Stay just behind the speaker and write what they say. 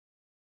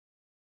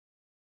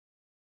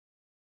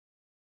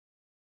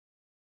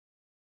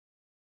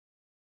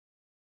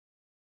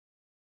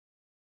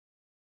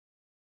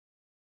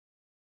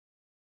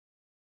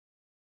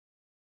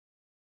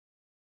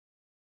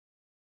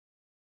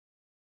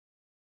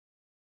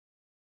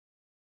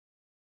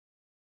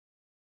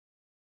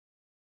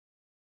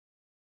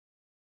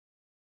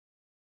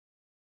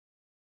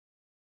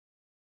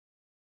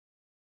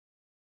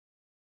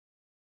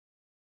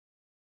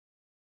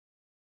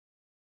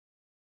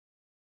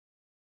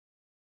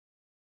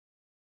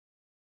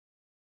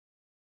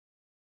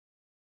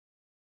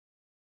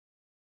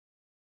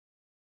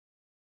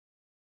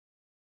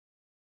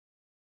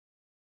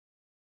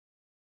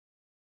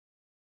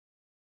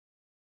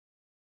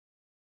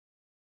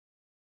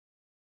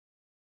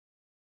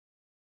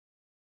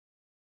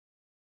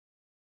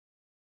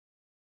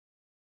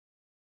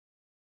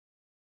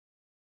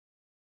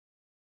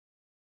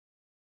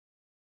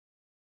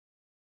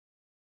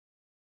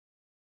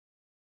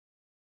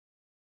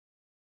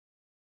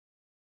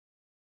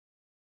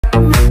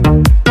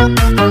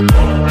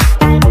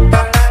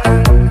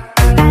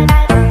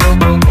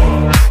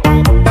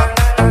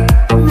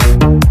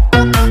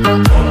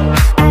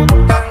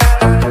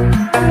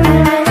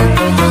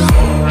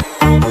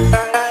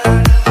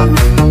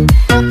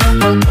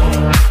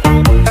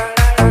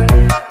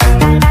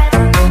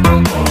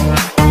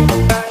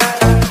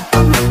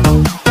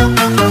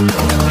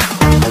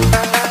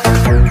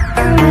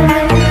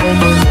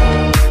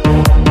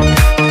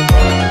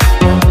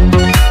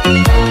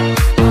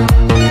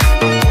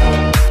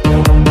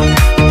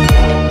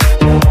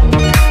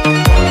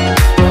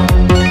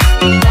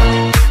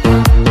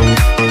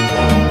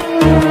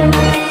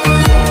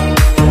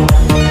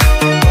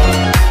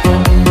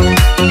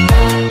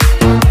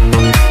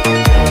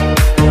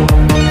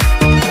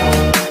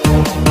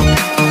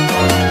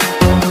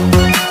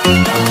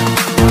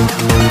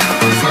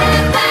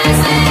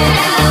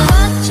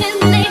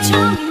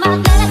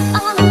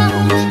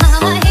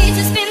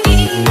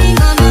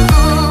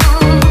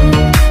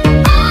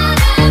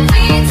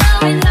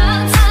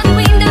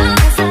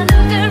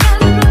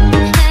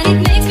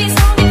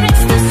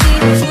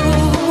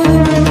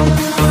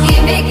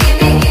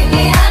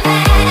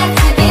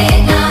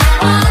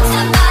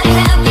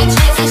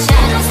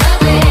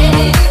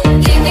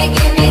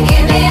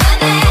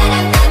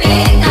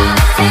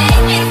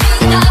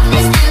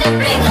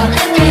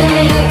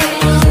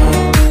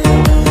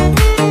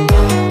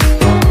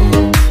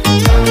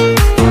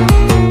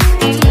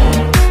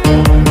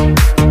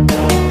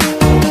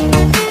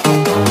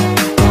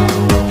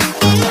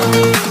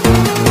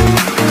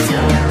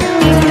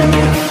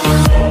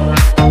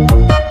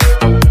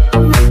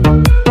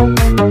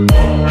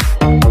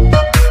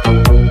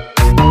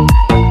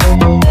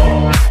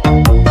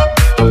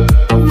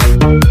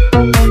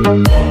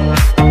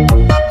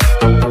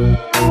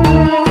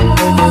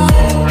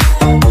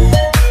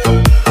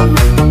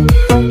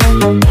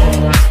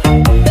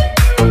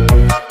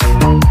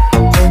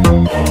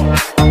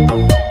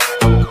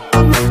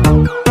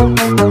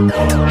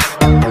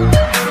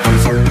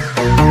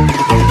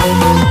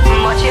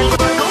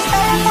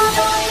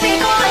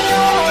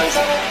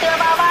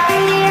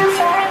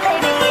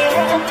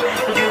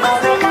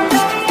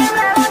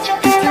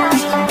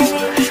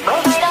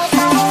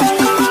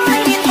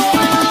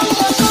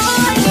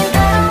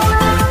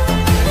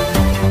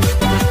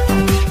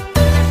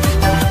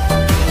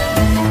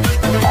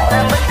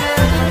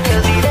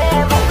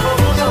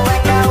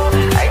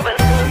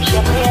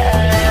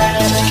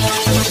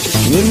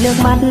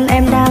mắt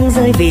em đang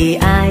rơi vì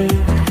ai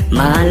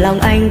mà lòng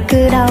anh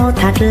cứ đau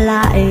thắt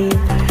lại.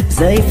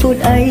 Giây phút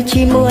ấy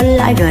chỉ muốn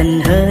lại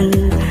gần hơn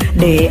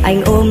để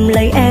anh ôm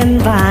lấy em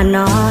và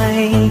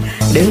nói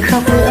đừng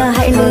khóc nữa,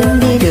 hãy nín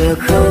đi được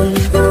không.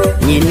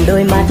 Nhìn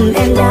đôi mắt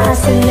em đã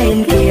sưng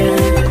lên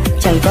kìa,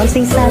 chẳng còn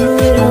xinh xắn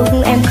như lúc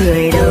em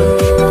cười đâu.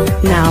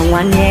 Nào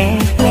ngoan nhé,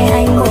 nghe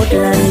anh một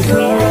lần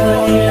thôi.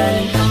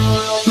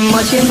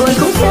 Mọi chuyện buồn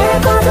cũng sẽ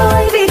qua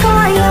thôi, vì có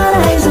anh ở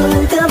đây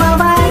rồi. Tựa vào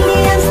vai anh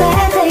đi em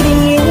sẽ thấy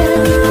bình yên.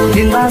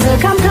 Đừng bao giờ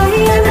cảm thấy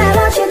em đã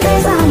lỡ trên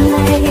thế gian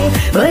này,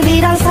 bởi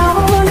vì đằng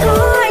sau luôn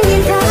có anh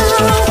nhìn theo.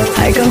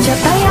 Hãy cầm chặt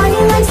tay anh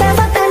sẽ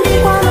dắt em đi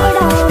qua nỗi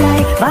đau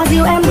này và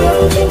dìu em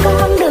bước trên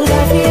con đường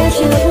dài phía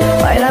trước.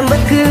 Phải làm bất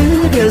cứ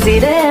điều gì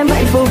để em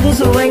hạnh phúc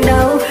dù anh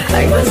đau,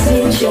 anh vẫn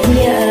xin chấp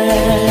nhận.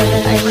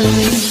 Anh vẫn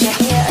xin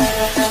chấp nhận.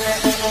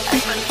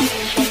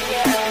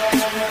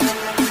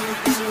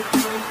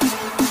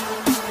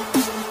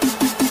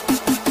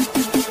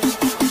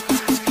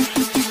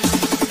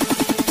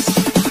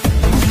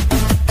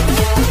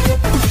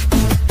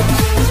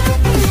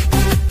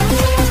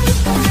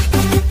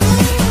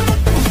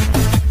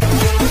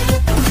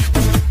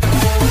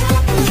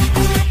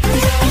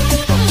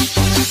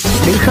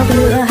 Khóc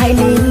nữa hãy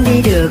nín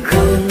đi được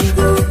không.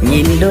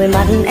 Nhìn đôi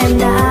mắt em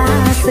đã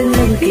sưng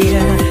lên kìa,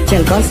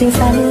 chẳng còn xinh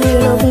xắn như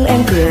lúc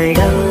em cười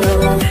đâu.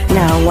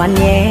 Nào ngoan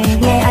nhé,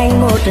 nghe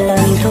anh một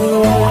lần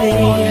thôi.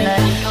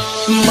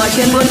 Mọi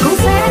chuyện buồn cũng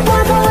sẽ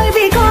qua thôi,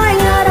 vì có anh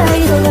ở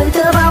đây rồi.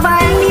 Tựa vào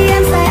vai anh đi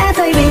em sẽ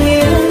thấy bình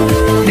yên.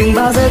 Đừng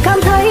bao giờ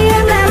cảm thấy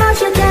em đã lỡ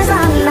trên thế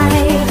gian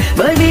này,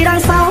 bởi vì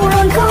đằng sau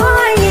luôn có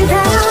anh nhìn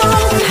theo.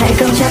 Hãy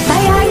cầm chặt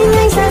tay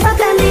anh sẽ dắt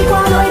em đi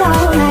qua nỗi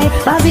đau này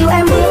và dìu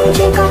em bước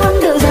trên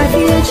con đường dài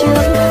phía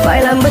trước.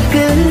 Phải làm bất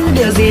cứ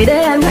điều gì để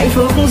em hạnh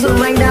phúc dù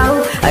anh đau,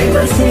 anh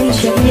vẫn xin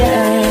chấp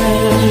nhận.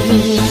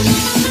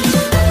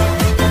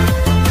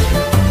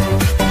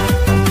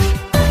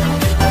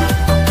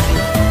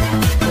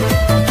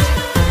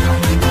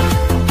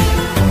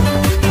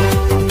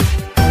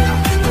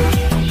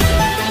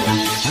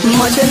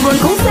 Mọi chuyện buồn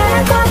cũng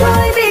sẽ qua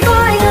thôi, vì có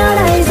anh ở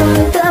đây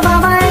rồi. Tựa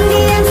vào vai anh đi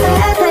em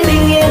sẽ thấy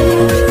bình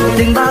yên.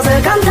 Đừng bao giờ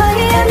cảm thấy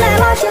em đã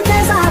lỡ trên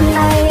thế gian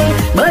này,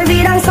 bởi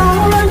vì đằng sau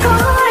luôn có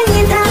anh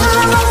nhìn theo.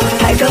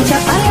 Hãy cầm chặt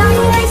tay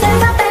anh sẽ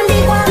dắt em đi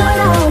qua nỗi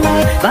đau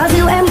này và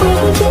dìu em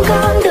bước trên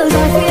con đường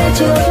dài phía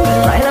trước.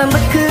 Phải làm bất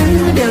cứ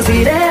điều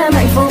gì để em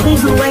hạnh phúc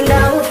dù anh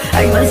đau,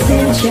 anh vẫn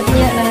xin chấp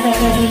nhận.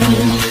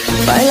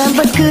 Phải làm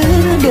bất cứ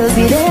điều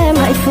gì để em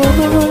hạnh phúc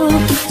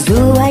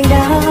dù anh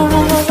đau,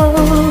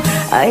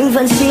 anh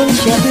vẫn xin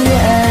chấp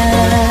nhận.